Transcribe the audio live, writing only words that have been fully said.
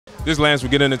This lands for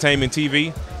Good Entertainment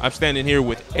TV. I'm standing here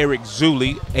with Eric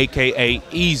Zuley, aka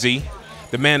Easy,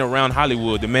 the man around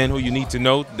Hollywood, the man who you need to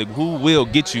know, who will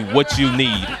get you what you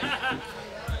need.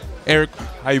 Eric,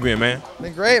 how you been, man?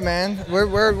 Been great, man.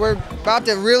 We're about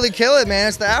to really kill it, man.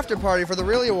 It's the after party for the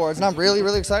Really Awards, and I'm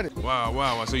really excited.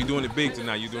 Wow. So you're doing it big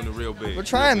tonight. You're doing it real big. We're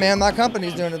trying, man. My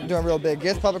company's doing real big.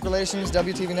 Gift Public Relations,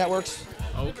 WTV Networks.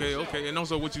 Okay. And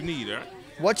also what you need, all right?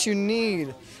 What you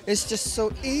need. It's just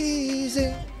so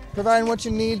easy. Providing what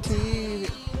you need to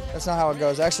eat. That's not how it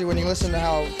goes. Actually, when you listen to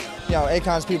how,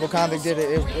 Akon's people, Convict did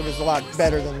it, it was a lot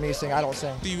better than me singing. I don't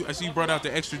sing. I see you brought out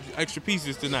the extra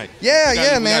pieces tonight.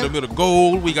 Yeah, man. We got a bit of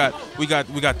gold. We got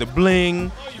the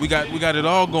bling. We got it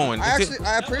all going.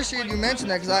 I appreciate you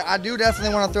mentioning that, because I do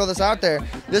definitely want to throw this out there.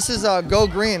 This is Go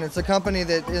Green. It's a company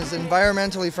that is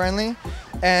environmentally friendly,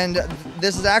 and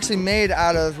this is actually made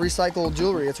out of recycled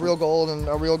jewelry. It's real gold and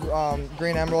a real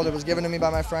green emerald. It was given to me by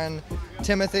my friend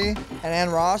Timothy and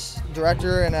Ann Ross,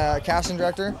 director and casting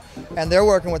director, and they're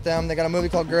working with them. They got a movie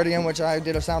called Gertian, which I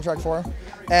did a soundtrack for.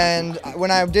 And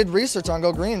when I did research on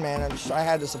Go Green, man, I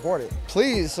had to support it.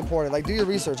 Please support it. Like, do your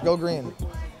research. Go Green.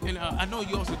 And I know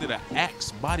you also did an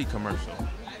Axe body commercial.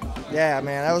 Yeah,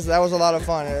 man, that was a lot of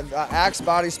fun. Axe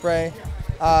body spray.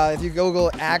 If you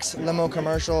Google Axe limo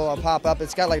commercial, it'll pop up.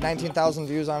 It's got like 19,000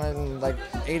 views on it and like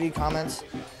 80 comments.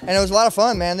 And it was a lot of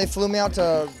fun, man. They flew me out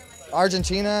to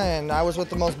Argentina, and I was with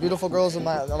the most beautiful girls in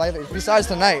my life, besides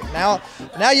tonight.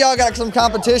 Now y'all got some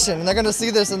competition, and they're gonna see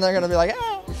this and they're gonna be like,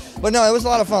 ah. But no, it was a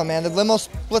lot of fun, man. The limo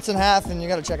splits in half, and you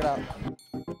gotta check it out.